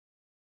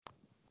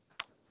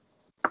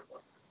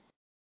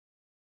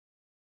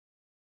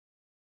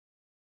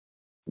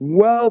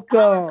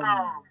Welcome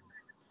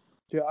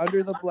to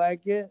Under the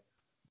Blanket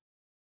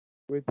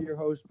with your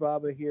host,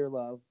 Baba Here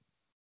Love.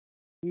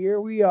 Here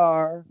we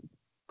are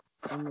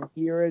in the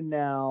here and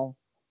now,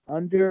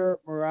 under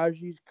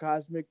Miraji's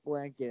cosmic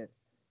blanket,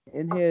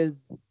 in his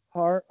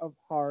heart of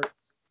hearts,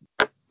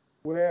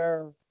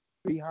 where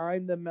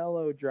behind the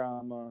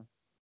melodrama,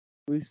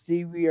 we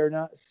see we are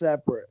not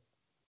separate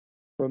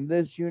from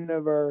this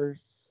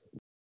universe,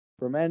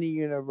 from any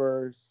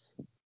universe,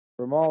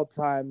 from all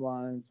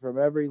timelines, from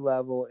every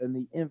level, in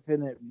the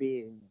infinite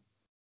being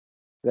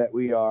that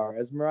we are.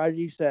 As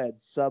Miraji said,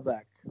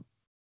 Subek,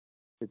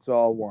 it's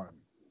all one.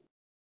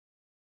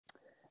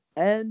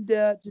 And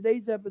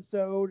today's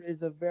episode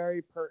is a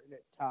very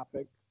pertinent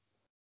topic.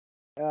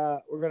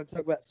 We're going to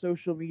talk about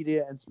social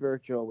media and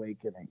spiritual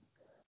awakening.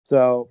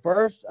 So,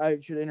 first, I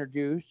should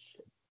introduce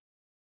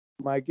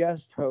my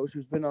guest host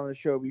who's been on the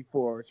show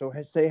before. So,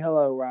 say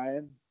hello,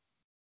 Ryan.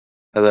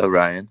 Hello,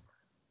 Ryan.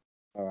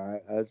 All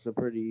right, that's a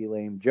pretty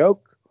lame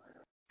joke.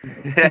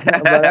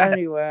 But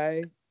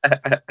anyway,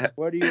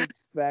 what do you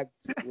expect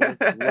with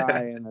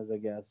Ryan as a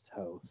guest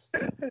host?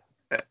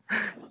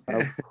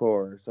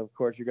 Of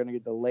course, you're gonna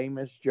get the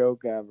lamest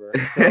joke ever.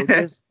 So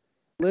just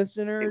It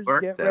listeners,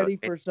 worked get though. ready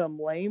for some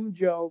lame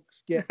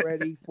jokes. Get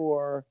ready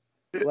for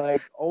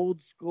like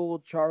old school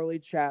Charlie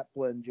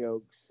Chaplin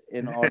jokes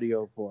in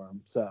audio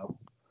form. So,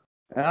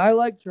 and I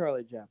like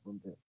Charlie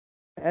Chaplin too.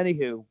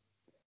 Anywho,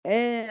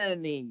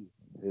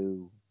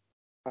 anywho.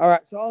 All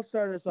right, so I'll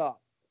start us off.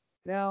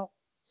 Now,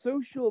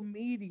 social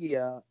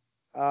media,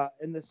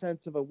 in the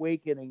sense of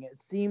awakening, it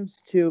seems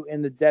to,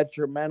 in the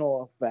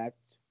detrimental effect,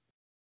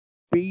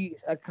 be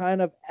a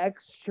kind of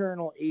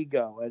external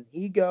ego, an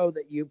ego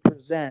that you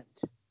present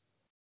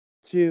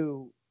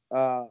to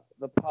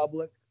the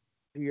public,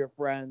 to your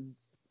friends,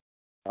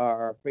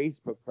 or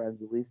Facebook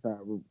friends, at least not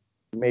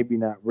maybe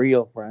not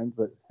real friends,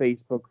 but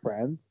Facebook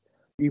friends.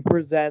 You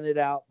present it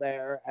out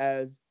there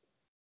as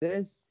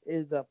this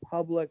is a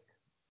public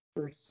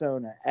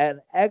persona,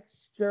 an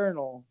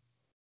external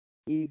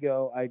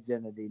ego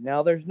identity.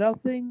 Now, there's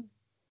nothing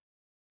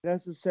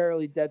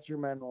necessarily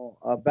detrimental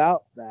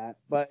about that,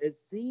 but it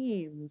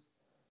seems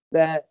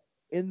that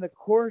in the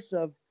course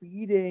of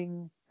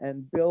feeding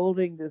and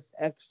building this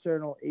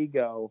external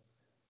ego,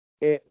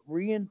 it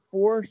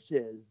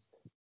reinforces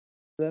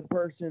the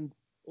person's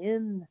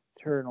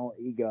internal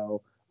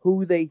ego,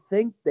 who they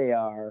think they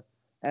are,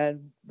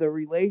 and the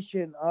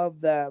relation of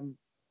them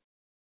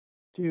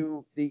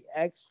to the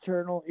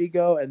external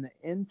ego and the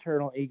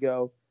internal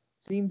ego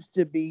seems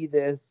to be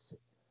this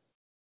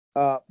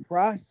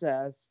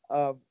process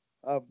of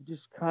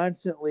just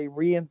constantly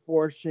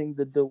reinforcing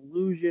the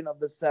delusion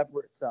of the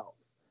separate self.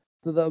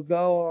 So they'll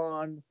go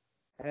on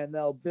and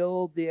they'll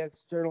build the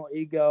external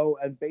ego,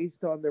 and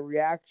based on the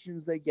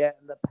reactions they get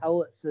in the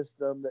pellet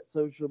system that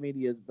social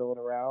media is built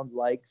around,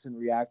 likes and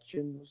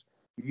reactions,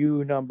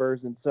 view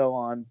numbers, and so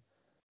on,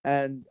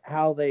 and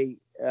how they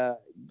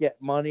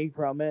get money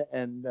from it,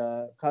 and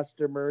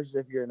customers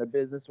if you're in a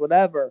business,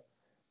 whatever,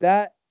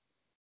 that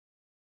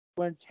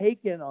when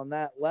taken on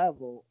that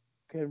level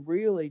can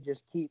really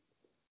just keep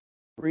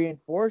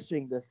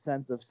reinforcing this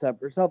sense of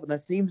separate self. And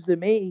it seems to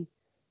me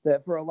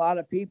that for a lot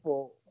of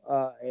people,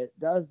 it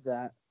does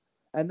that.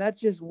 And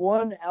that's just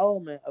one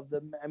element of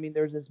the. I mean,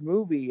 there's this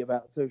movie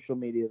about social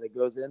media that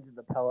goes into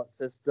the pellet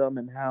system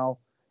and how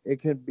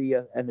it could be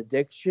an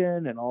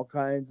addiction and all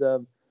kinds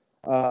of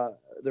uh,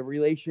 the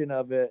relation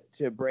of it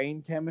to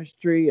brain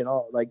chemistry and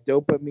all, like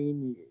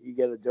dopamine. You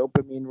get a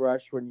dopamine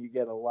rush when you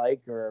get a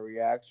like or a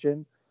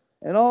reaction,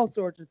 and all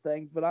sorts of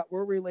things. But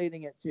we're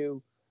relating it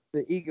to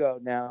the ego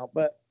now.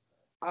 But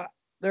I,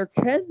 there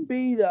can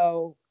be,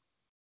 though,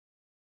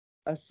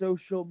 a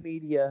social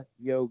media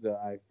yoga.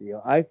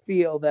 I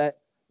feel that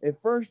if,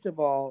 first of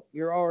all,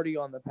 you're already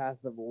on the path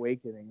of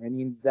awakening, I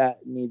mean, that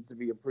needs to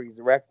be a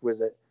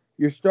prerequisite.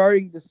 You're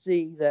starting to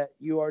see that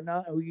you are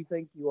not who you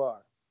think you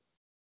are,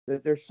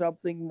 that there's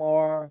something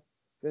more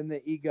than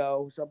the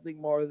ego, something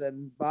more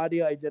than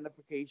body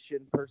identification,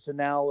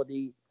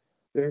 personality.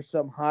 There's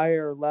some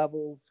higher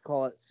levels,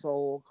 call it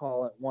soul,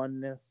 call it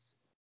oneness,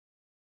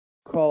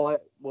 call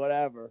it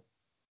whatever.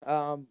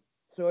 Um,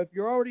 so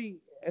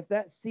if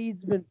that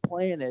seed's been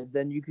planted,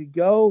 then you could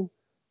go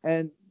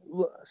and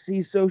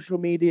see social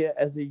media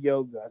as a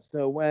yoga.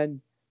 So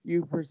when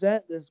you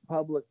present this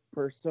public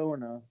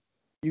persona,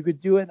 you could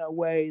do it in a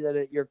way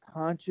that you're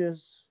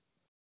conscious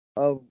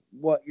of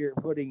what you're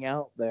putting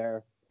out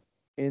there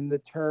in the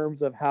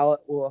terms of how it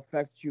will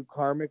affect you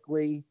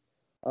karmically,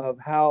 of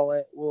how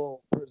it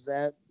will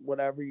present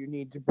whatever you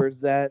need to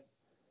present.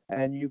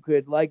 And you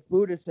could, like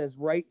Buddha says,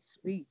 right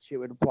speech, it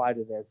would apply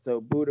to this.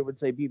 So Buddha would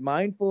say, be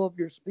mindful of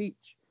your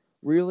speech.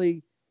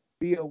 Really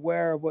be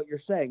aware of what you're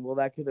saying. Well,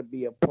 that could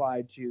be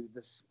applied to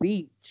the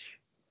speech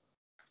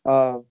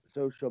of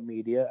social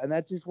media. And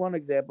that's just one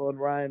example, and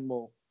Ryan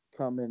will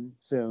come in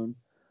soon.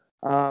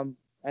 And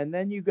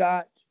then you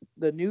got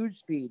the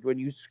news feed when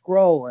you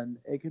scroll, and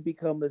it can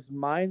become this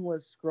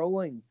mindless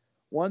scrolling,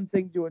 one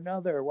thing to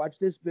another. Watch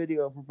this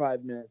video for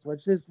 5 minutes.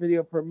 Watch this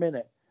video for a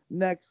minute.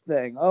 Next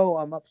thing, oh,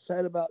 I'm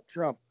upset about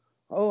Trump.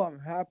 Oh, I'm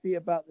happy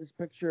about this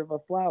picture of a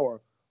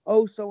flower.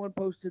 Oh, someone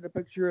posted a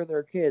picture of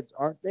their kids.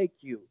 Aren't they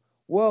cute?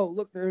 Whoa,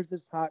 look, there's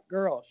this hot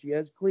girl. She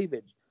has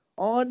cleavage.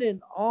 On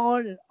and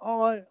on and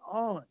on and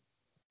on.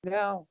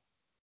 Now,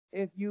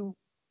 if you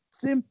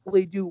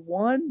simply do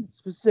one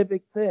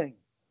specific thing,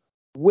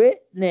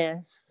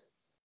 witness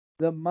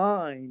the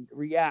mind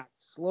react.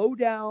 Slow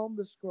down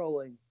the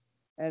scrolling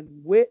and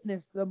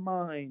witness the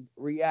mind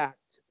react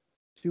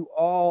to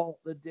all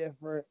the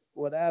different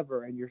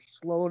whatever. And you're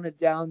slowing it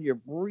down, you're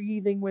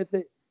breathing with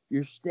it,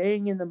 you're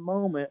staying in the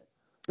moment.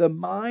 The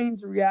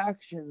mind's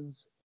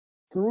reactions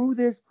through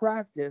this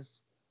practice,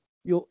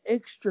 you'll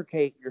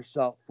extricate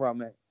yourself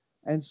from it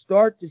and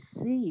start to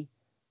see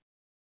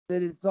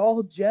that it's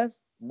all just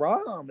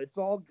Ram, it's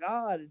all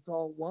God, it's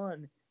all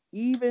one.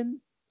 Even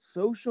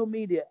social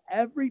media,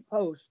 every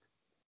post,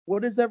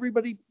 what is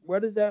everybody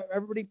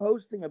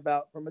posting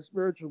about from a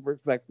spiritual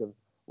perspective?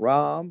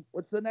 Ram,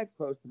 what's the next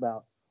post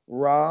about?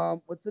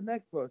 Ram, what's the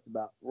next post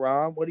about?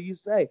 Ram, what do you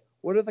say?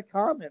 What are the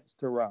comments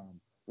to Ram?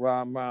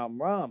 Ram,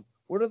 Ram, Ram.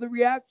 What are the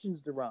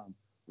reactions to Ram?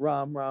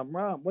 Ram, Ram,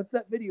 Ram. What's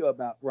that video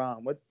about?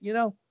 Ram, what?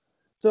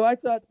 So I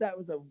thought that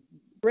was a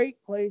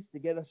great place to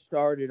get us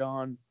started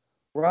on.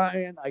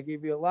 Ryan, I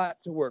give you a lot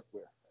to work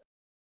with.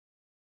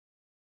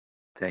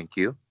 Thank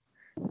you.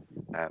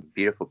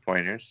 Beautiful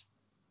pointers.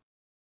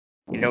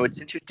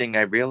 It's interesting.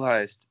 I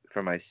realized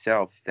for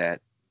myself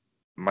that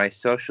my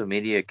social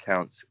media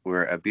accounts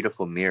were a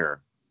beautiful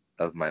mirror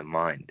of my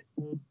mind,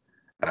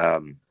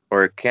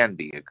 or it can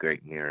be a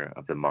great mirror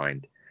of the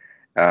mind.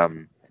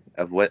 Um,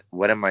 of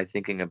what am I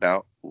thinking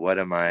about? What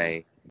am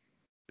I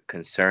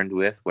concerned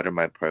with? What are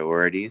my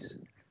priorities?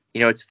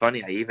 It's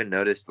funny. I even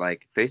noticed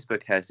like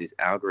Facebook has these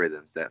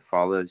algorithms that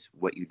follows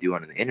what you do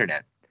on the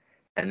internet,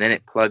 and then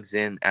it plugs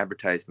in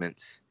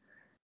advertisements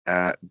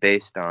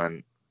based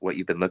on what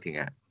you've been looking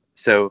at.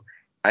 So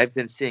I've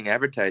been seeing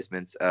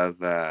advertisements of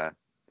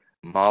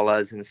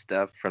malas and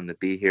stuff from the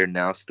Be Here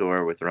Now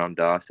store with Ram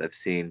Dass. I've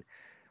seen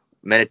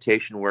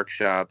meditation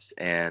workshops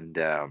and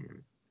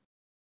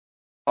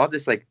all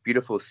this like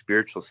beautiful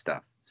spiritual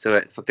stuff.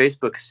 So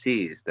Facebook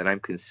sees that I'm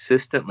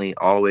consistently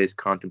always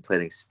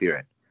contemplating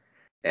spirit.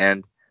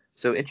 And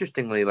so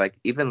interestingly, like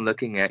even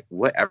looking at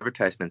what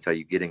advertisements are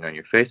you getting on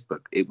your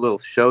Facebook, it will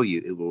show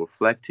you, it will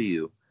reflect to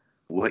you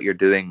what you're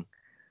doing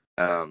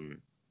um,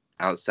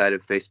 outside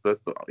of Facebook.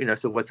 But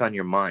so what's on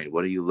your mind?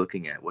 What are you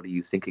looking at? What are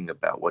you thinking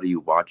about? What are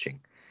you watching?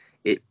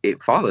 It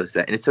follows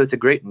that, and so it's a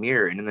great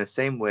mirror. And in the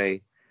same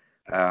way,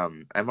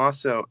 I'm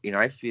also,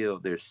 I feel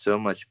there's so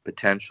much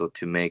potential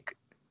to make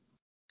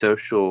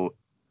social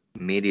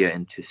media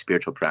into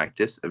spiritual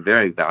practice, a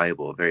very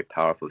valuable, very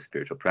powerful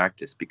spiritual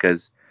practice,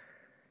 because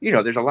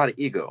there's a lot of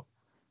ego.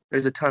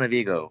 There's a ton of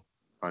ego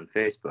on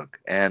Facebook,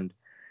 and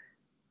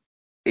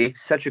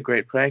it's such a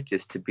great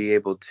practice to be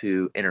able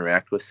to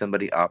interact with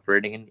somebody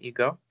operating in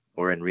ego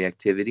or in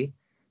reactivity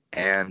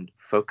and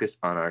focus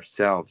on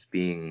ourselves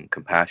being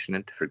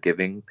compassionate,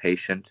 forgiving,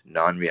 patient,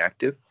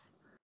 non-reactive.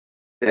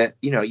 That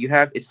you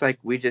have, it's like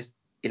we just,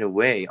 in a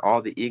way,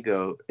 all the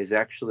ego is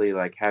actually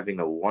like having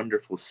a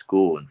wonderful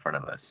school in front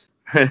of us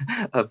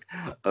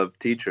of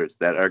teachers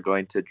that are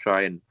going to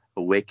try and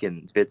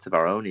awaken bits of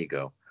our own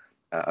ego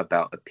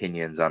about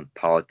opinions on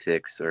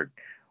politics or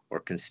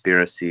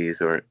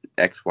conspiracies or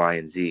X, Y,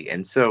 and Z.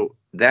 And so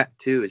that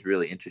too is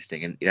really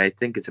interesting. And I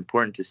think it's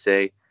important to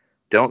say,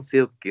 don't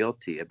feel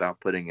guilty about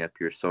putting up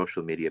your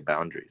social media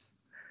boundaries.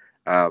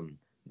 um,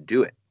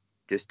 do it.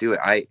 Just do it.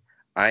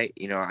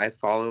 I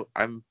follow.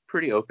 I'm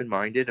pretty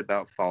open-minded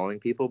about following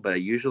people, but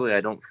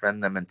I don't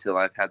friend them until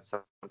I've had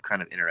some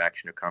kind of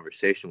interaction or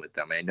conversation with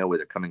them. I know where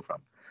they're coming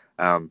from.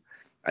 Um,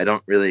 I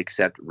don't really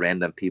accept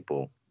random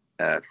people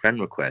friend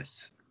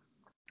requests,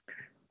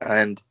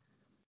 and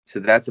so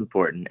that's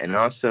important. And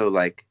also,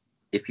 like,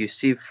 if you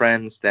see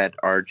friends that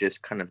are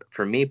just kind of,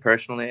 for me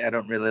personally, I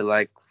don't really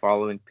like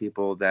following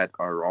people that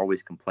are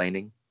always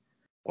complaining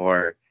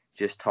or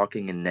just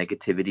talking in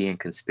negativity and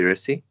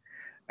conspiracy.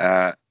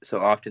 So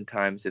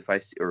oftentimes, if I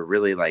see, or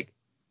really like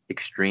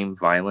extreme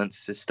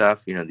violence and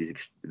stuff,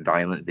 these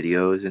violent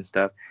videos and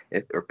stuff,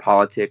 or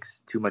politics,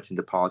 too much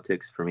into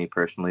politics for me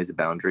personally is a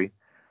boundary.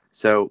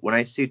 So when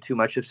I see too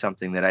much of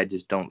something that I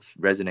just don't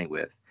resonate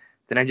with,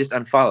 then I just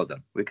unfollow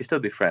them. We can still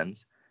be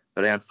friends,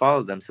 but I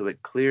unfollow them so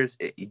it clears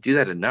it. You do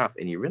that enough,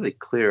 and you really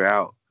clear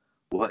out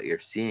what you're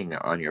seeing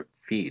on your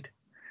feed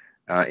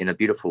in a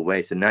beautiful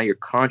way. So now you're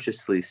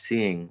consciously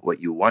seeing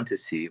what you want to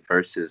see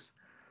versus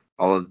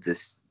all of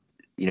this,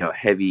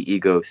 heavy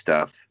ego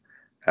stuff.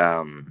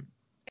 Um,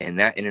 and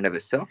that in and of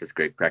itself is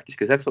great practice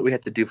because that's what we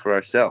have to do for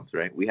ourselves,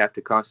 right? We have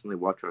to constantly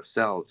watch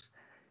ourselves.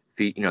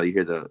 Feed, you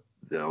hear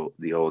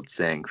the old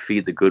saying,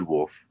 "Feed the good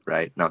wolf,"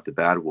 right? Not the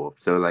bad wolf.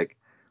 So like,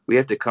 we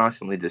have to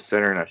constantly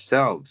discern in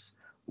ourselves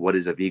what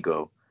is of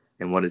ego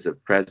and what is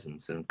of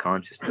presence and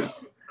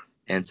consciousness.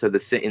 And so the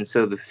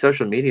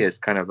social media is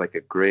kind of like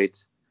a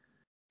great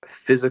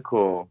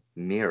physical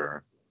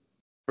mirror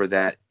for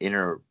that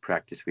inner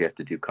practice we have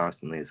to do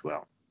constantly as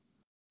well.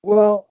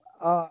 Well,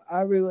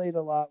 I relate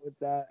a lot with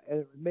that, and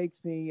it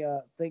makes me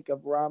think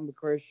of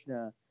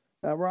Ramakrishna.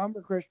 Now,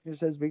 Ramakrishna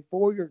says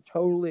before you're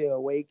totally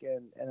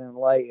awakened and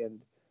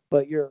enlightened,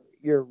 but you're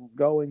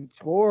going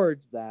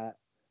towards that,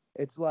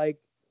 it's like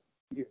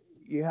you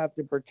you have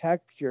to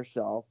protect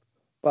yourself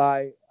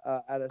by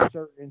at a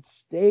certain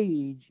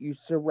stage you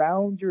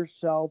surround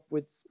yourself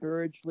with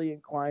spiritually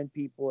inclined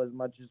people as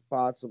much as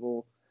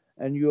possible,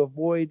 and you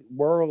avoid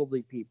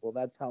worldly people.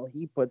 That's how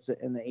he puts it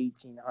in the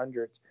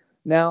 1800s.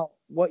 Now,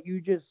 what you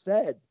just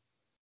said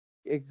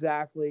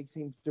exactly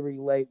seems to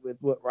relate with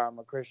what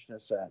Ramakrishna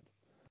said,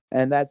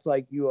 and that's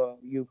like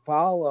you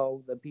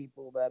follow the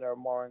people that are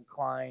more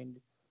inclined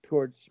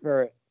towards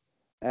spirit,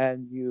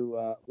 and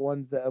you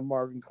ones that are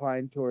more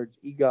inclined towards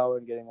ego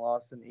and getting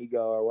lost in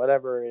ego or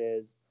whatever it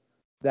is.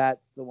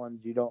 That's the ones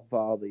you don't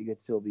follow, but you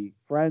could still be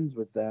friends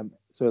with them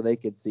so they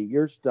could see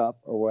your stuff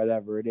or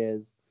whatever it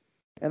is.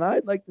 And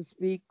I'd like to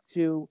speak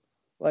to,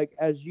 like,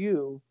 as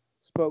you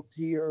spoke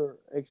to your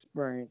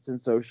experience in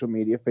social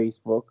media,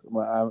 Facebook.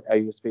 Well, I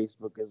use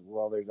Facebook as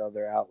well. There's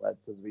other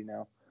outlets, as we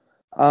know.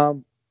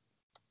 Um,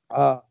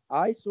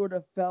 I sort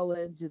of fell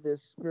into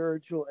this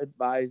spiritual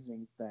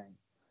advising thing.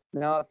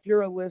 Now, if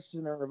you're a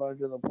listener of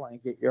Under the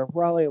Blanket, you're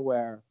probably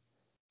aware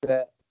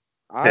that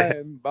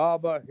I'm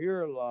Baba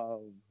Here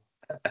Love,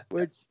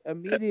 which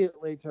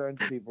immediately turns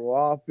people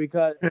off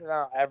because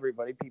not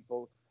everybody,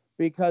 people,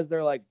 because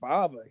they're like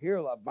Baba Here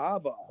Love,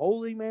 Baba,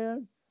 holy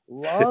man,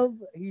 love.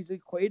 He's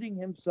equating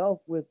himself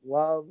with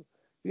love,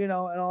 and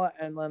all that,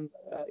 and then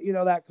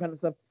that kind of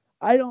stuff.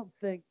 I don't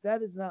think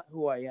that is not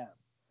who I am.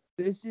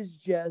 This is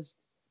just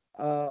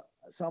uh,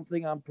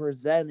 something I'm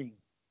presenting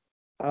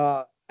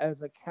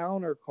as a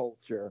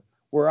counterculture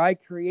where I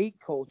create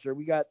culture.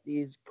 We got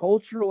these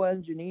cultural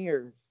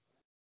engineers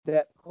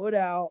that put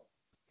out,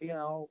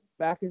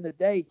 back in the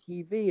day,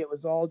 TV, it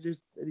was all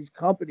just these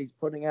companies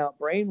putting out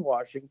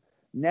brainwashing.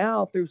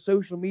 Now, through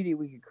social media,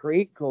 we can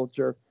create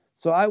culture.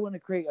 So I want to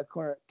create a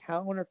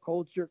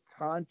counterculture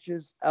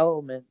conscious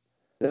element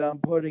that I'm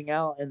putting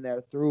out in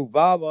there through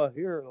Baba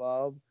Here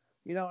Love,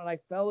 and I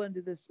fell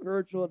into this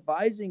spiritual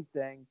advising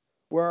thing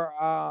where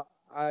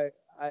I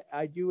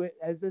do it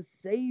as a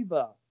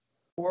seva,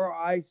 where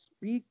I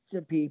speak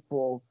to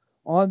people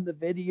on the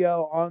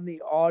video, on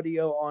the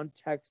audio, on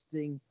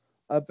texting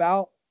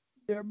about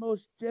their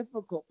most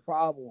difficult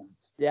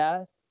problems,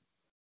 death,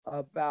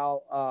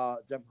 about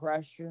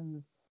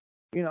depression.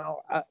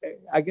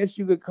 I guess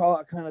you could call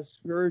it kind of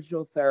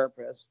spiritual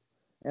therapist.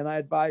 And I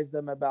advise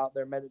them about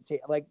their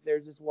meditation. Like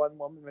there's this one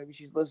woman, maybe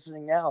she's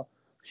listening now.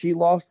 She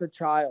lost a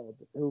child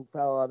who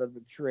fell out of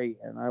a tree,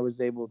 and I was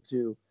able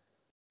to,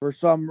 for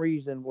some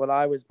reason, what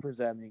I was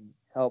presenting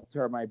helped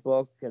her. My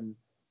book and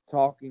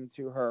talking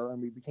to her,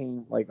 and we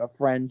became like a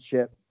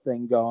friendship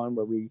thing going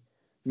where we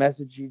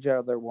message each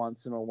other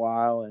once in a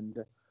while. And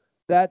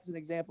that's an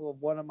example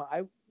of one of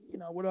my,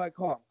 what do I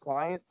call them?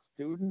 Clients,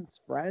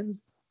 students, friends.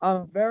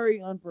 I'm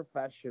very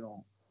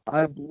unprofessional.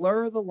 I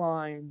blur the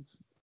lines.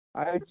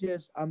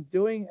 I'm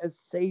doing a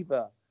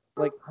seva,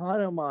 like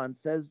Hanuman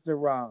says to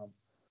Ram.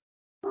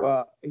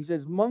 He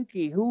says,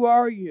 "Monkey, who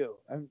are you?"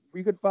 And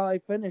we could probably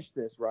finish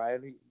this, right?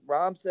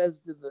 Ram says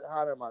to the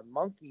Hanuman,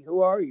 "Monkey,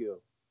 who are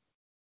you?"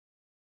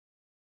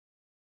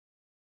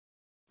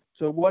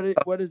 So what does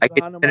I can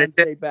finish Hanuman it.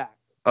 say back?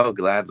 Oh,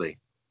 gladly.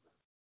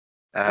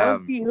 Um,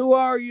 "Monkey, who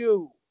are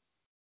you?"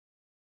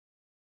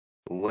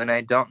 when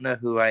I don't know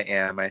who I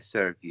am, I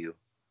serve you.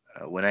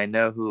 When I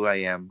know who I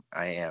am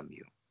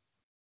you.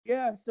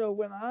 Yeah, so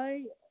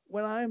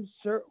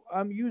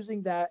I'm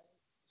using that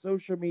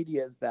social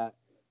media as that.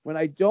 When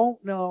I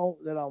don't know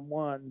that I'm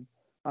one,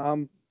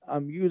 um,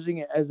 I'm using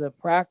it as a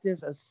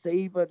practice, a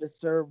seva to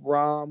serve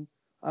Ram.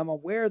 I'm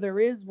aware there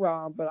is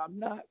Ram, but I'm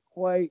not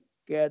quite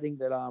getting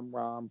that I'm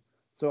Ram.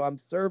 So I'm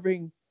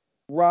serving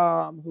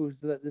Ram, who's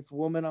this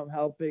woman I'm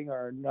helping,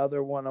 or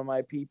another one of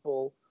my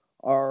people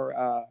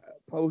are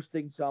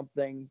posting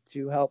something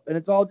to help, and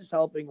it's all just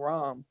helping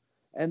Ram.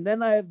 And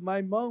then I have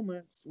my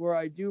moments where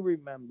I do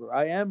remember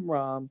I am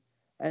Ram,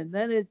 and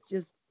then it's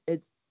just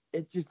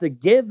a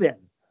given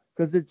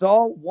because it's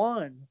all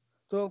one.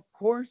 So of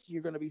course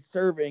you're going to be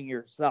serving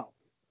yourself,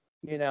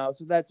 So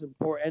that's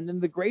important. And then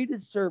the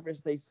greatest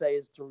service they say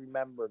is to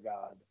remember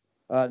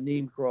God.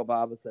 Neem Karol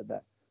Baba said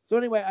that. So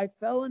anyway, I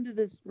fell into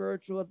this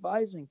spiritual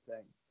advising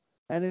thing,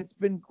 and it's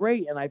been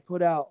great. And I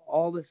put out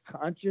all this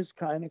conscious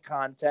kind of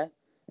content,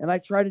 and I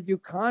try to do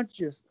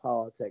conscious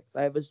politics.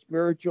 I have a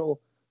spiritual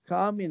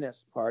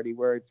communist party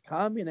where it's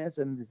communist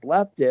and it's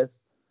leftist,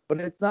 but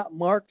it's not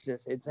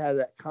Marxist. It has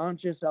that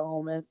conscious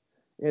element.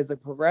 It's a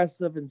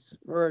progressive and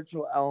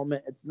spiritual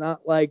element. It's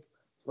not like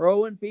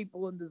throwing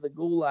people into the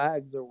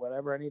gulags or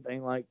whatever,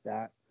 anything like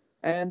that.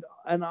 And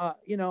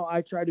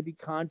I try to be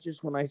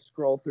conscious when I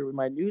scroll through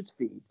my news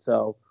feed.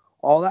 So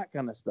all that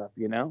kind of stuff.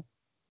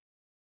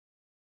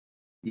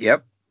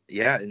 Yep.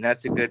 Yeah, and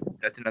that's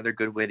another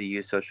good way to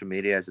use social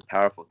media as a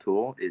powerful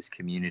tool is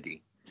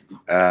community.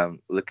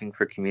 Looking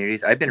for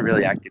communities. I've been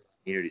really active in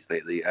communities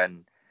lately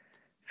on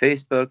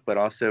Facebook, but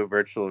also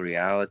virtual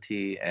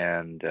reality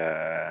and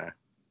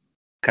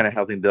kind of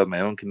helping build my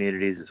own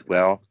communities as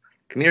well.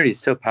 Community is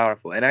so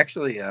powerful. And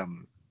actually,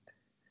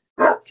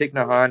 Thich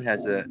Nhat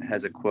Hanh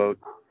has a quote.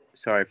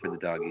 Sorry for the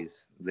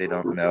doggies; they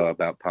don't know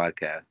about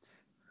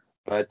podcasts.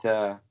 But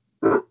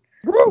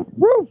Woof,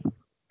 woof.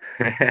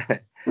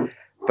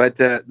 but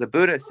the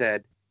Buddha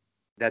said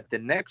that the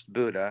next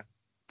Buddha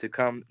to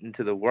come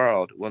into the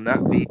world will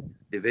not be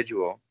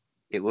individual;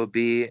 it will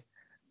be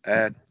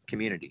a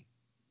community.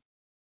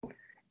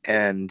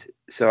 And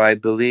so I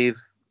believe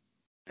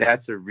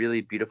that's a really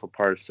beautiful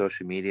part of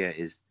social media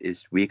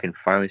is we can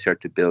finally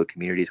start to build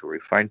communities where we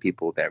find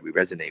people that we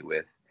resonate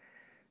with,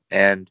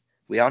 and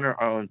we honor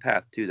our own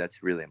path too.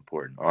 That's really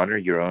important. Honor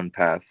your own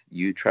path.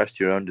 You trust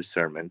your own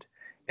discernment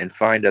and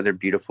find other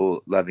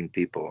beautiful, loving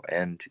people,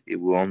 and it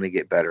will only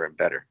get better and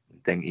better.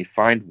 Then you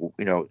find,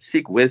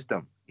 seek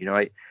wisdom.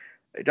 I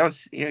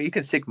don't, you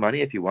can seek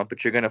money if you want,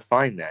 but you're going to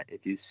find that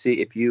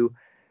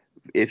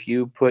if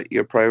you put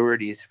your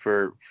priorities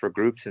for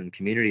groups and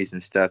communities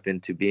and stuff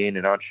into being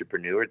an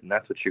entrepreneur, then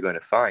that's what you're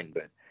going to find.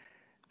 But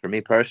for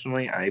me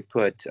personally, I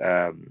put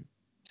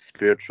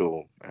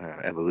spiritual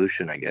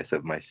evolution, I guess,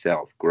 of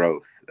myself,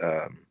 growth,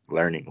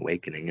 learning,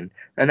 awakening,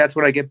 and that's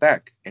what I get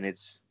back, and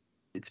it's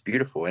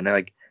beautiful. And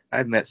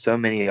I've met so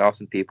many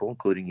awesome people,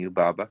 including you,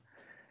 Baba,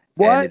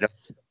 and it What?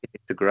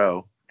 continues to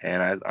grow.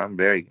 And I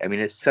mean,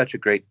 it's such a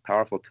great,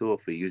 powerful tool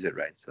if we use it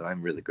right. So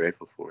I'm really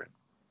grateful for it.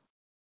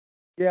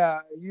 Yeah,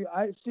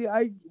 I see.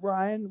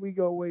 Ryan, we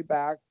go way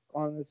back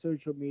on the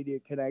social media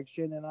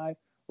connection, and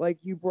like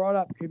you brought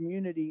up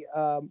community.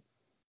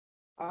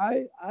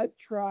 I've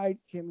tried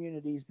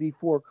communities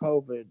before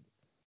COVID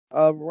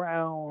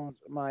around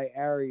my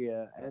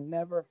area and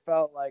never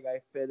felt like I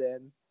fit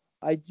in.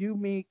 I do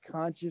meet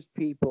conscious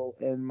people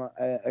in my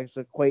as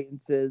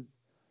acquaintances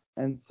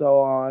and so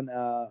on,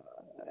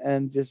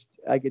 and just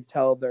I could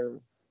tell they're,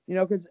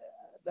 because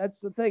that's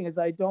the thing is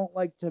I don't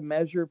like to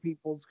measure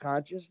people's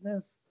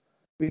consciousness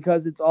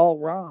because it's all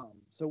wrong.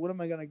 So what am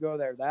I going to go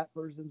there? That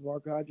person's more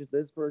conscious.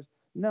 This person,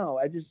 no.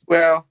 I just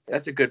Well,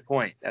 that's a good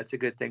point. That's a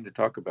good thing to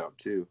talk about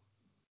too.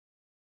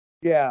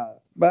 Yeah,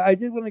 but I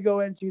did want to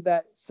go into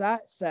that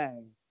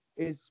satsang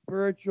is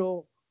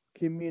spiritual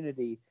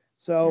community.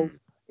 So Mm.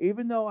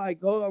 even though I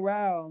go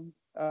around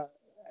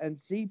and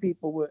see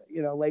people with,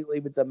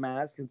 lately with the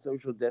mask and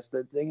social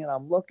distancing, and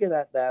I'm looking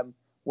at them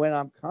when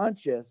I'm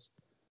conscious,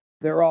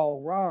 they're all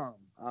wrong.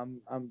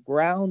 I'm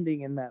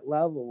grounding in that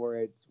level where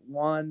it's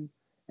one,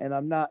 and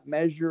I'm not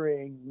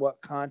measuring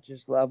what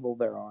conscious level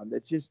they're on.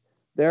 It's just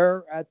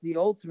they're at the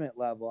ultimate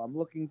level. I'm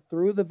looking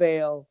through the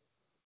veil,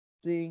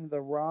 seeing the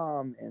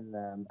Ram in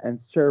them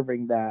and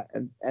serving that,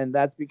 and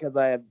that's because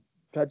I have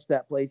touched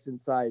that place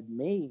inside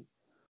me.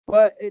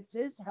 But it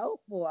is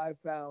helpful, I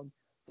found,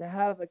 to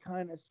have a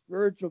kind of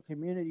spiritual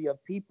community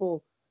of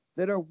people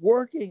that are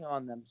working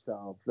on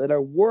themselves, that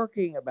are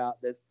working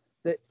about this,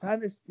 that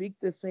kind of speak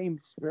the same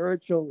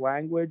spiritual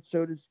language,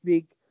 so to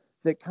speak,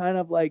 that kind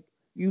of like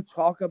you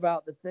talk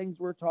about the things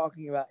we're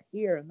talking about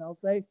here, and they'll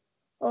say,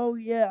 "Oh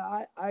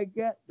yeah, I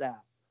get that."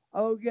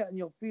 Oh yeah, and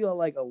you'll feel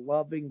like a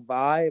loving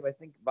vibe. I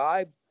think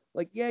vibes,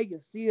 like yeah, you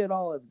see it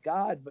all as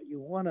God, but you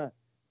want to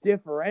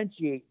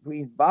differentiate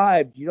between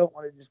vibes. You don't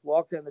want to just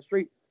walk down the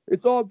street.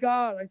 It's all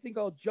God. I think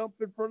I'll jump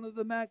in front of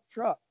the Mack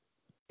truck.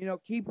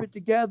 Keep it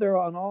together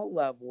on all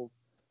levels.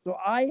 So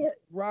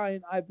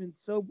Ryan, I've been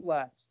so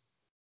blessed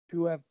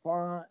to have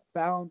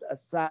found a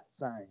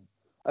satsang,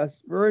 a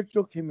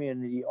spiritual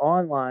community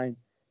online,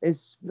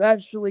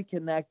 especially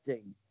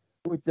connecting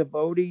with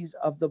devotees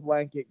of the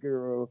blanket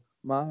guru,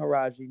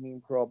 Maharaji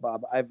Neem Kaur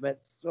Baba. I've met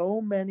so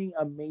many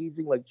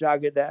amazing, like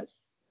Jagadesh,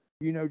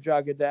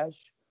 Jagadesh,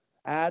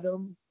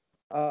 Adam,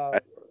 uh,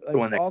 That's the like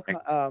one that all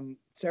connects.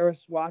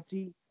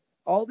 Saraswati,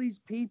 all these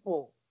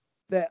people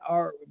that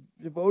are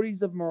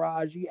devotees of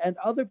Maharaji and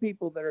other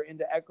people that are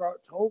into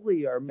Eckhart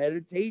Tolle or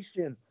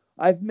meditation.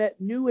 I've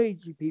met new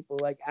agey people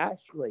like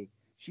Ashley.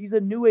 She's a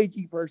new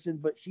agey person,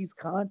 but she's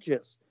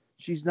conscious.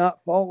 She's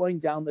not falling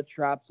down the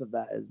traps of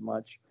that as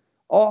much.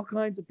 All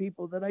kinds of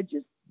people that I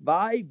just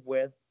vibe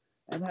with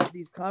and have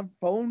these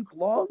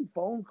long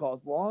phone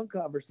calls, long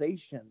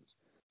conversations,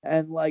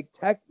 and like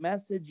tech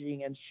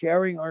messaging and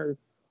sharing our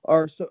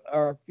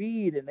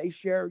feed, and they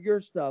share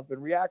your stuff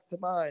and react to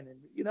mine, and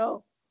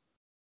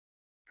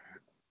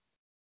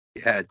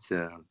Yeah, it's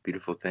a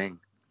beautiful thing.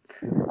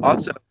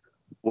 Also,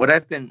 what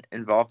I've been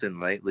involved in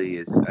lately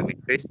is, I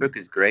mean, Facebook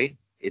is great.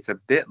 It's a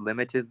bit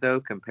limited though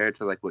compared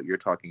to like what you're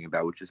talking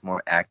about, which is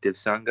more active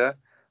sangha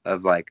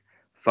of like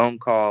phone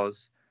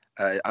calls.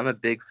 I'm a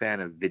big fan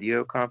of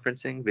video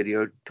conferencing,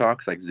 video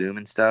talks like Zoom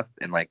and stuff,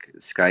 and like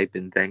Skype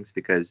and things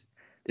because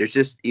there's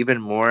just even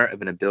more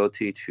of an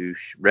ability to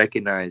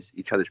recognize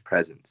each other's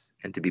presence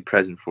and to be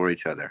present for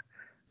each other.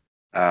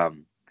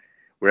 Um,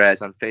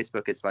 Whereas on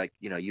Facebook, it's like,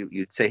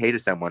 you say hey to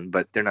someone,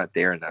 but they're not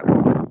there in that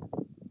moment,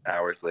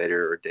 hours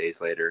later or days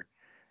later.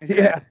 And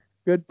yeah,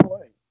 good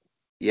point.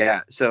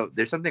 yeah, so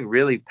there's something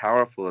really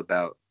powerful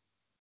about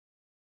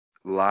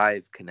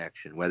live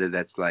connection, whether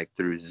that's like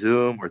through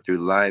Zoom or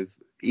through live,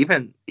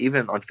 even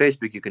on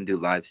Facebook, you can do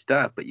live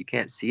stuff, but you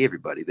can't see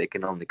everybody. They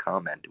can only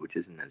comment, which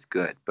isn't as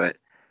good. But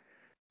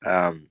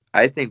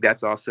I think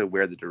that's also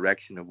where the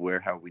direction of where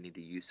how we need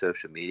to use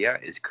social media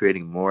is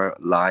creating more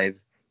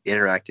live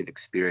interactive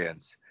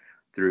experience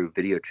through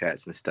video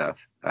chats and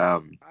stuff. I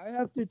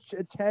have to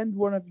attend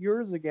one of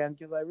yours again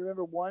because I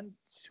remember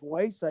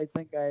twice I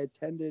think I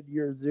attended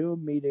your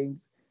Zoom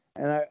meetings,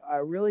 and I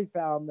really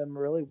found them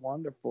really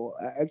wonderful.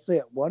 Actually,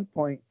 at one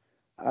point,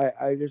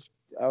 I just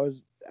I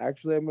was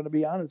actually I'm going to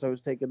be honest, I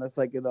was taking a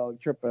psychedelic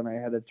trip and I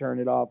had to turn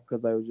it off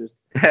because I was just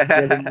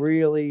getting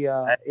really in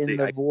Actually,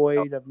 the I can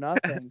void of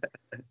nothing,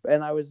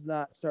 and I was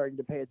not starting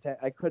to pay attention.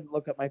 I couldn't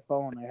look at my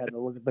phone. I had to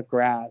look at the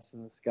grass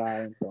and the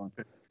sky and so on.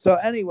 So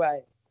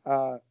anyway.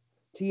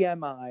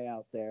 TMI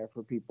out there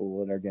for people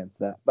that are against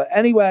that. But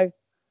anyway,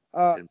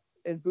 uh, tell.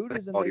 in It's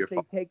Buddhism, all they your say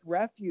fault. take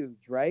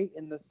refuge, right?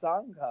 In the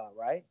Sangha,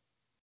 right?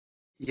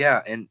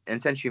 Yeah, and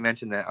since you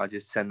mentioned that, I'll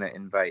just send that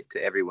invite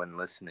to everyone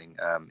listening.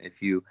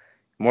 If you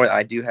more,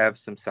 I do have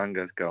some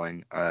sanghas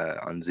going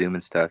on Zoom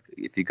and stuff.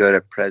 If you go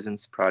to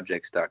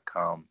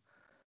presenceprojects.com,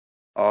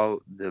 all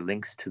the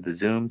links to the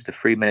Zooms, the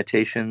free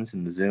meditations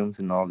and the Zooms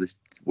and all this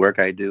work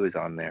I do is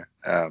on there.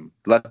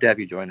 Love to have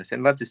you join us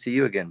and love to see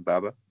you again,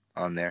 Baba,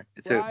 on there.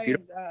 It's a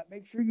beautiful. Brian,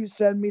 make sure you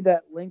send me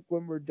that link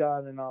when we're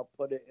done, and I'll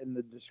put it in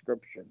the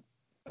description.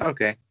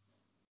 Okay.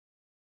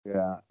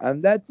 Yeah,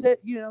 and that's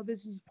it.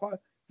 This is part.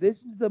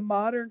 This is the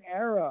modern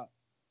era.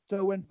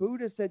 So when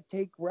Buddha said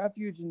take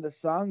refuge in the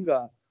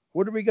Sangha,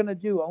 what are we going to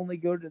do? Only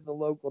go to the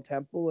local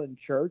temple and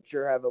church,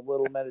 or have a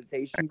little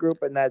meditation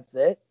group, and that's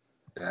it?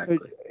 But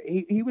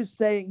Exactly. he was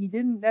saying he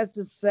didn't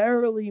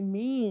necessarily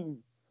mean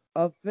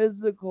a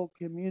physical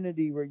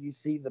community where you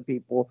see the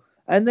people.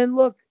 And then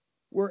look,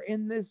 we're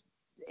in this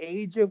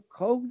age of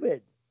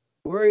COVID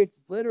where it's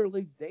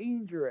literally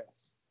dangerous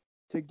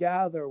to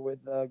gather with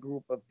a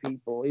group of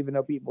people, even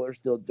though people are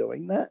still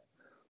doing that.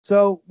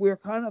 So we're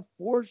kind of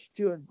forced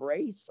to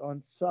embrace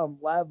on some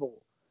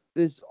level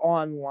this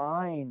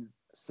online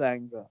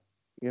Sangha.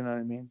 You know what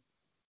I mean?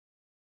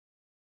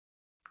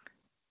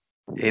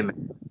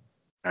 Amen.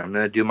 I'm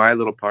gonna do my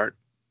little part.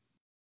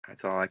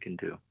 That's all I can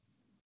do.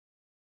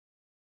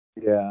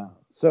 Yeah.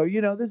 So,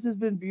 this has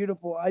been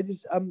beautiful.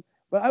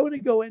 But I want to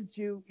go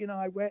into,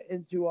 I went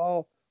into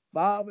all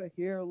Baba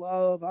here,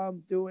 love,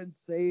 I'm doing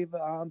save,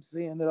 I'm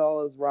seeing it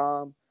all as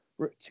Ram,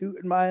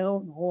 tooting my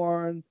own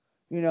horn,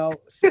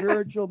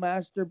 spiritual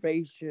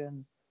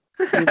masturbation,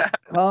 just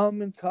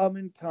coming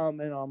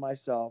on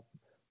myself.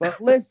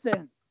 But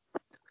listen,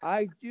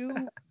 I do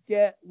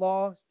get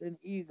lost in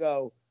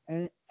ego,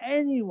 and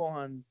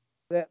anyone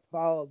that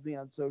follows me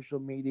on social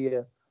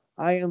media,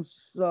 I am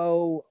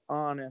so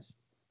honest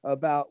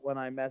about when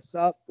I mess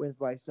up with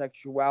my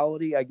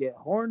sexuality. I get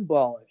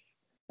hornballish,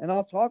 and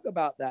I'll talk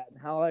about that and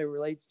how it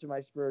relates to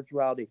my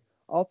spirituality.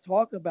 I'll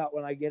talk about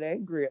when I get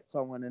angry at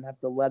someone and have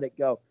to let it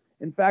go.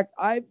 In fact,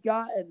 I've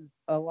gotten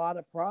a lot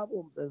of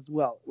problems as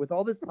well with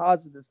all this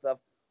positive stuff.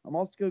 I'm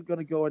also going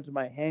to go into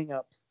my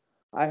hangups.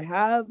 I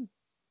have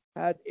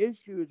had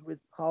issues with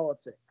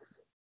politics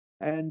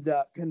and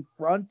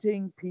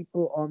confronting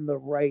people on the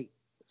right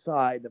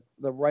side,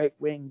 the right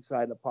wing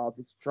side of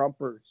politics,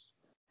 Trumpers,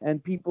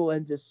 and people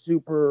into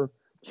super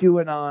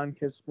QAnon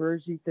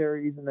conspiracy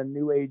theories in the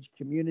New Age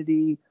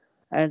community,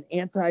 and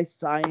anti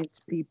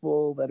science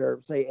people that are,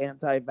 say,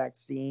 anti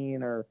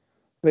vaccine or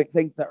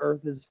think the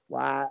earth is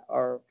flat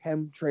or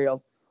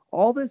chemtrails.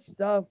 All this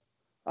stuff,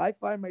 I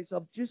find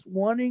myself just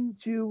wanting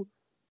to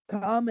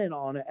comment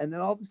on it, and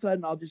then all of a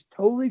sudden I'll just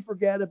totally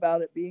forget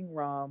about it being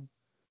wrong.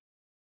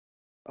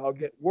 I'll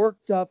get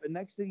worked up, and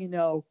next thing you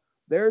know,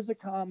 there's a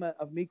comment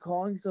of me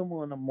calling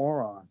someone a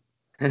moron.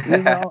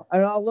 And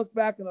I'll look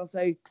back and I'll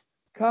say,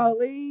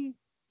 Kali,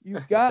 you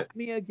got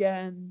me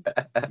again.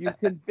 You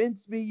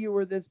convinced me you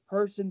were this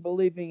person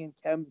believing in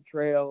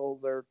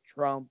chemtrails or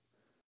Trump,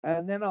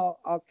 and then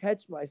I'll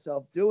catch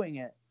myself doing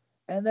it,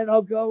 and then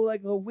I'll go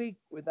like a week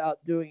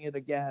without doing it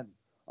again.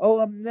 Oh,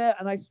 and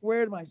I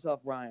swear to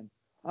myself, Ryan,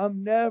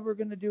 I'm never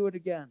gonna do it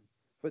again.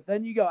 But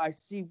then I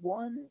see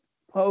one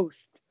post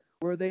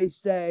where they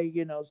say,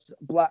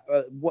 black,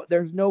 what,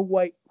 there's no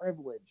white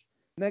privilege.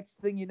 Next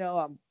thing you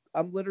know,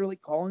 I'm literally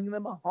calling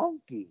them a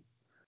honky.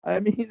 I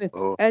mean,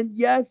 Oh, and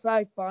yes,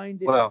 I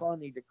find it well,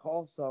 funny to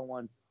call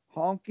someone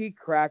honky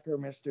cracker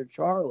Mr.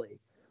 Charlie.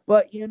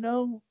 But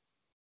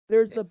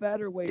there's a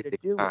better way is to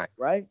it do it, kind?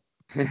 right?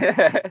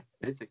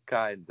 Is it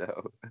kind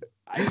though?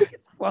 I think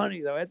it's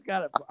funny though. It's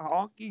got a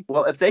honky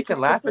Well, if they can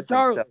laugh Mr. at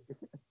Charlie.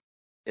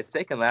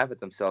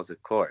 themselves,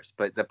 of course.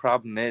 But the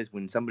problem is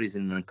when somebody's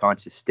in an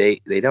unconscious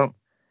state, they don't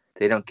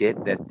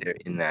get that they're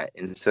in that,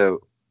 and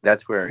so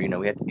that's where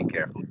we have to be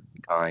careful,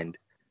 be kind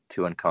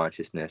to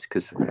unconsciousness,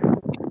 because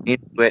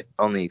it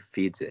only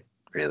feeds it,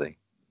 really.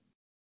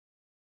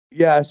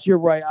 Yes, you're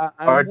right. I'm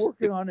Hard to do.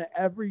 working on it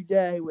every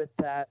day with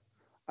that.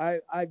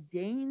 I've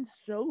gained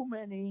so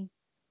many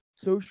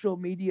social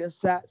media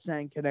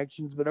satsang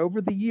connections, but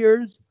over the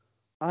years,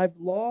 I've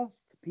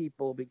lost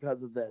people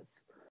because of this.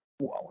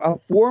 A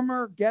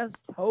former guest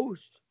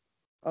host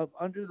of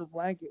Under the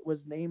Blanket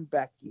was named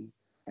Becky,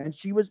 and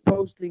she was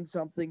posting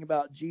something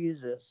about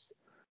Jesus,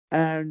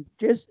 and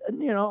just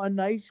a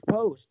nice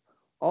post.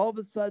 all of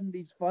a sudden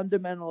these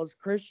fundamentalist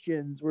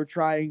Christians were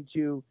trying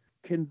to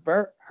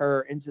convert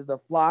her into the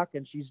flock,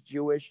 and she's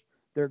Jewish.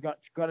 They're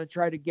going to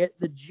try to get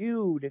the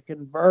Jew to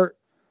convert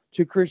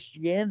to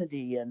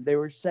Christianity, and they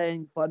were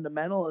saying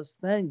fundamentalist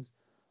things.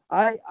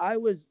 I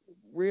was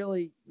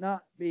really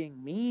not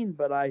being mean,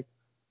 but I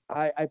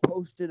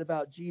posted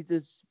about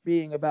Jesus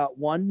being about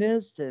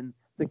oneness and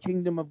the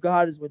kingdom of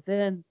God is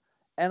within,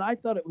 and I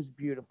thought it was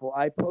beautiful.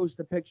 I post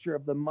a picture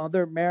of the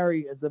Mother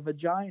Mary as a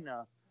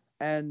vagina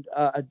and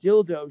a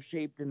dildo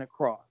shaped in a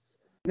cross.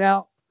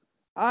 Now,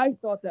 I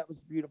thought that was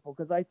beautiful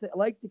because I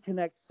like to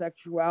connect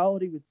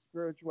sexuality with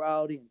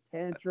spirituality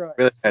and tantra and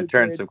Really gonna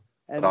turn sacred some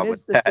and off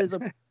with that.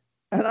 mysticism,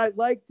 and I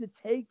like to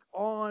take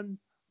on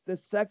the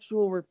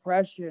sexual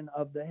repression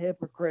of the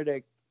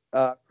hypocritic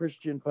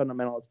Christian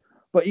fundamentalists.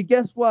 But you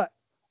guess what?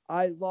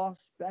 I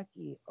lost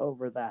Becky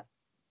over that,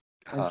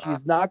 and Uh,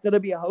 she's not going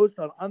to be a host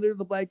on Under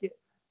the Blanket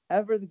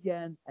ever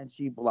again, and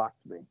she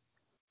blocked me.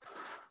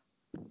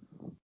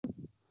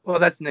 well,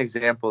 that's an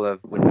example of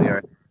when we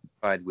are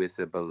identified with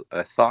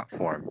a thought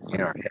form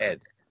in our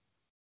head,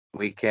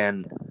 we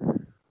can,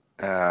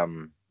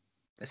 um,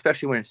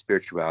 especially when it's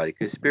spirituality,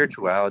 because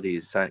spirituality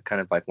is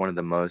kind of like one of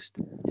the most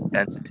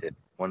sensitive,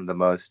 one of the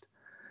most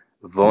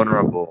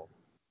vulnerable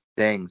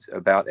things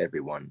about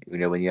everyone. You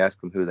know, when you ask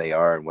them who they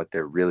are and what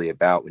they're really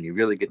about, when you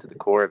really get to the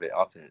core of it,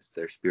 often it's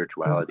their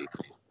spirituality.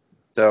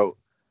 So,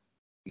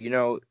 you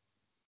know,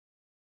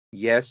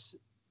 yes,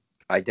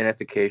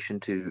 identification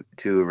to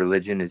a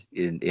religion is,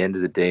 in the end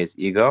of the day, is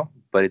ego,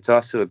 but it's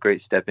also a great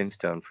stepping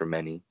stone for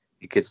many.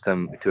 It gets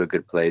them to a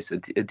good place, a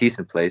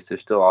decent place. They're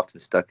still often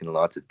stuck in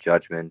lots of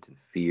judgment and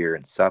fear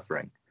and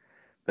suffering,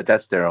 but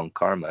that's their own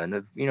karma.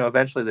 And you know,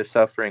 eventually their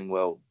suffering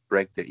will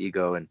break their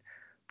ego, and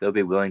they'll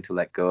be willing to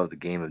let go of the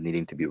game of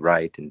needing to be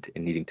right and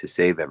needing to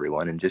save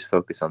everyone, and just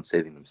focus on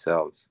saving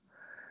themselves.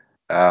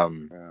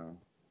 Um, Yeah.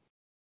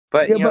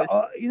 but Yeah, you know,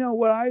 but it's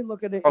what I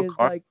look at it all is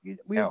karma like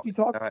we now. you It's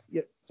talk. not.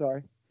 Yeah,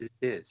 sorry. It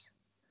is.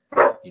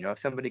 You know, if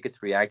somebody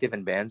gets reactive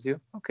and bans you,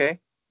 okay.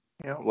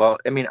 You know, well,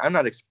 I mean, I'm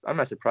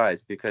not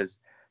surprised, because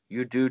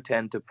you do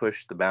tend to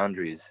push the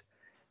boundaries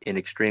in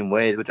extreme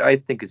ways, which I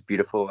think is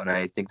beautiful, and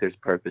I think there's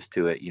purpose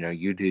to it. You know,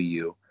 you do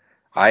you.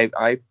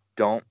 I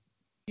don't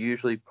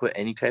usually put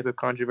any type of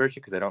controversy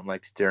because I don't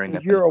like staring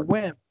Because at you're them. a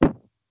wimp.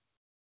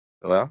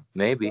 Well,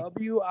 maybe.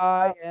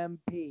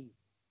 WIMP.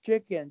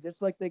 Chicken,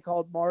 just like they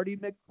called Marty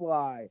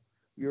McFly.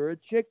 You're a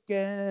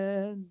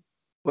chicken.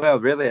 Well,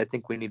 really, I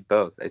think we need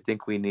both. I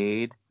think we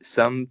need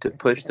some to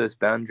push those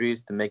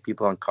boundaries to make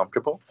people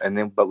uncomfortable, and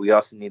then, but we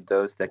also need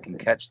those that can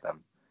catch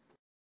them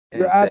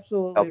You're and say, help.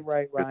 absolutely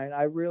right, Ryan.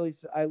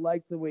 I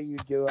like the way you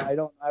do it.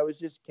 I was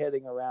just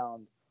kidding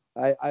around.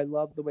 I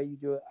love the way you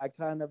do it. I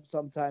kind of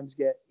sometimes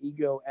get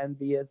ego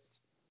envious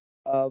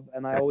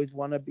and I always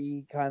want to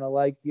be kind of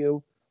like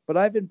you. But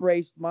I've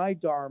embraced my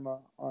dharma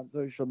on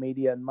social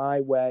media in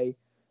my way.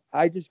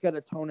 I just got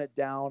to tone it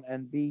down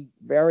and be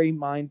very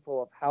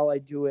mindful of how I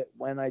do it,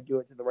 when I do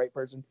it to the right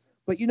person.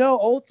 But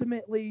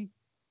ultimately,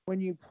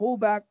 when you pull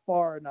back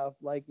far enough,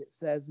 like it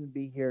says in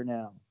Be Here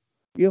Now,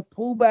 you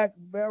pull back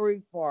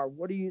very far.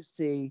 What do you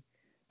see?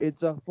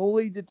 It's a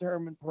fully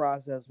determined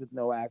process with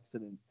no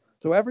accidents.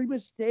 So every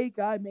mistake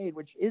I made,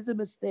 which is a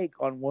mistake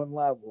on one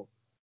level,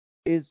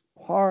 is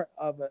part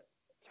of a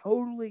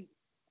totally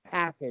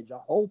a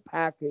whole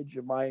package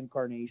of my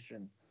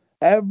incarnation.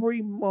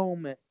 Every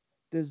moment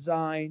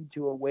designed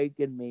to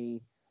awaken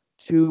me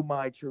to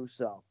my true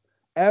self.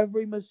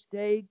 Every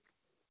mistake,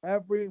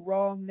 every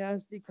wrong,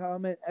 nasty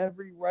comment,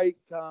 every right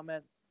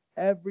comment,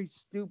 every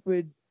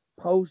stupid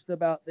post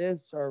about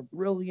this or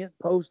brilliant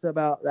post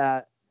about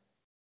that,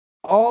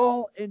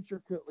 all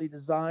intricately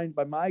designed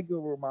by my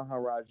Guru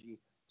Maharaji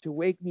to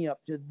wake me up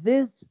to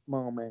this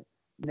moment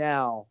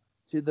now,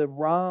 to the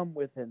Ram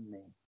within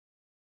me.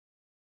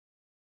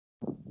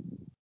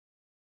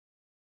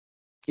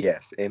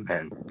 Yes,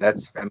 amen.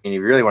 That's, I mean,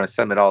 you really want to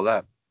sum it all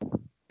up.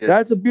 Just,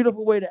 That's a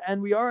beautiful way to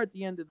end. We are at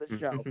the end of the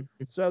show.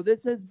 So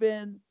this has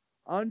been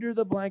Under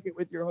the Blanket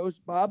with your host,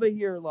 Baba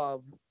Here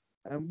Love,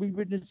 and we've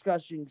been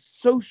discussing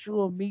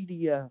social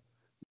media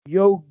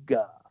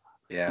yoga.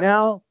 yeah,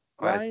 Now,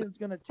 wisely. Ryan's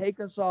going to take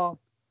us off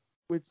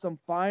with some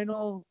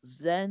final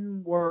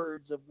Zen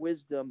words of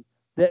wisdom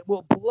that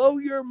will blow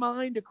your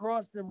mind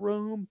across the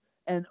room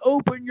and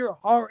open your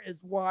heart as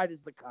wide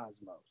as the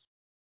cosmos.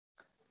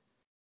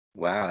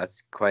 Wow,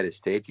 that's quite a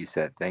stage you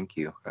set. Thank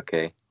you.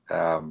 Okay.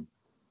 Um,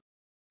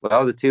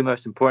 well, the two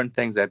most important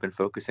things I've been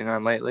focusing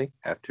on lately,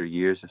 after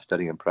years of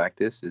study and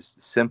practice, is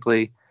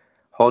simply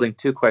holding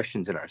two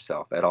questions in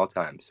ourselves at all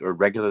times or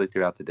regularly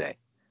throughout the day.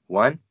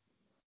 One,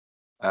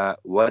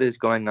 what is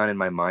going on in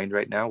my mind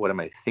right now? What am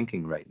I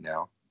thinking right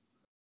now?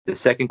 The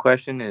second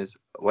question is,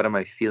 what am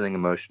I feeling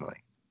emotionally?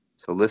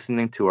 So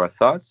listening to our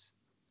thoughts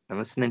and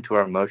listening to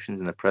our emotions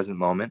in the present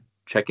moment,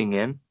 checking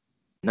in,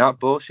 not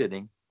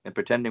bullshitting and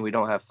pretending we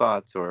don't have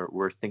thoughts or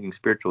we're thinking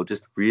spiritual,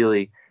 just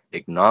really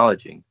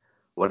acknowledging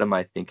what am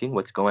I thinking,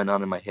 what's going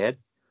on in my head,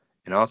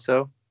 and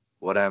also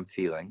what I'm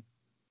feeling.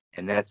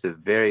 And that's a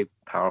very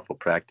powerful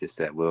practice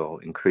that will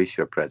increase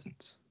your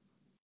presence.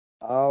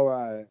 All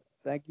right.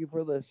 Thank you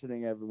for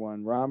listening,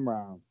 everyone. Ram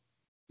Ram.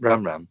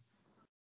 Ram Ram.